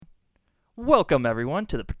Welcome, everyone,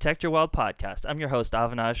 to the Protect Your Wild podcast. I'm your host,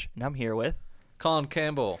 Avinash, and I'm here with... Colin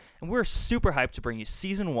Campbell. And we're super hyped to bring you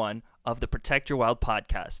Season 1 of the Protect Your Wild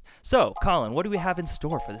podcast. So, Colin, what do we have in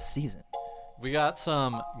store for this season? We got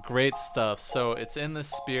some great stuff. So it's in the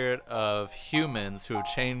spirit of humans who have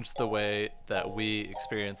changed the way that we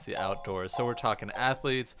experience the outdoors. So we're talking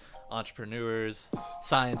athletes, entrepreneurs,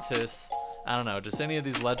 scientists, I don't know, just any of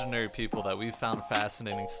these legendary people that we've found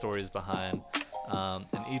fascinating stories behind. And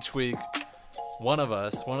each week, one of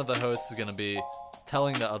the hosts is going to be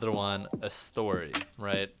telling the other one a story,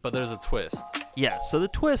 right? But there's a twist. Yeah, so the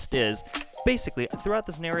twist is, basically, throughout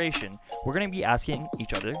this narration, we're going to be asking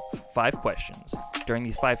each other 5 questions. During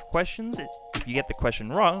these 5 questions, if you get the question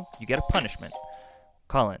wrong, you get a punishment.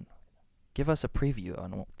 Colin, give us a preview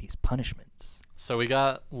on these punishments. So we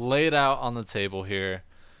got laid out on the table here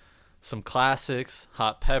some classics,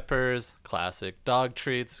 hot peppers, classic dog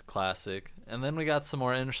treats, classic, and then we got some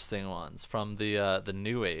more interesting ones from the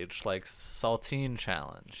new age, like saltine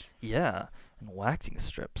challenge. Yeah, and waxing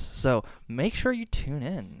strips. So make sure you tune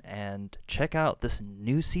in and check out this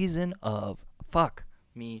new season of Fuck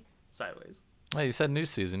Me Sideways. Hey, you said new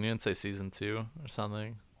season. You didn't say season 2 or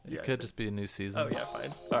something. It Yeah, could just be a new season. Oh, yeah, fine.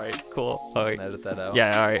 All right, cool. All right. Edit that out.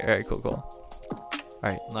 Yeah, all right, cool. All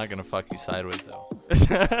right. I'm not going to fuck you sideways, though.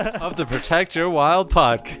 Of the Protect Your Wild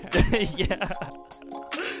podcast. Yeah.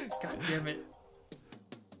 God damn it.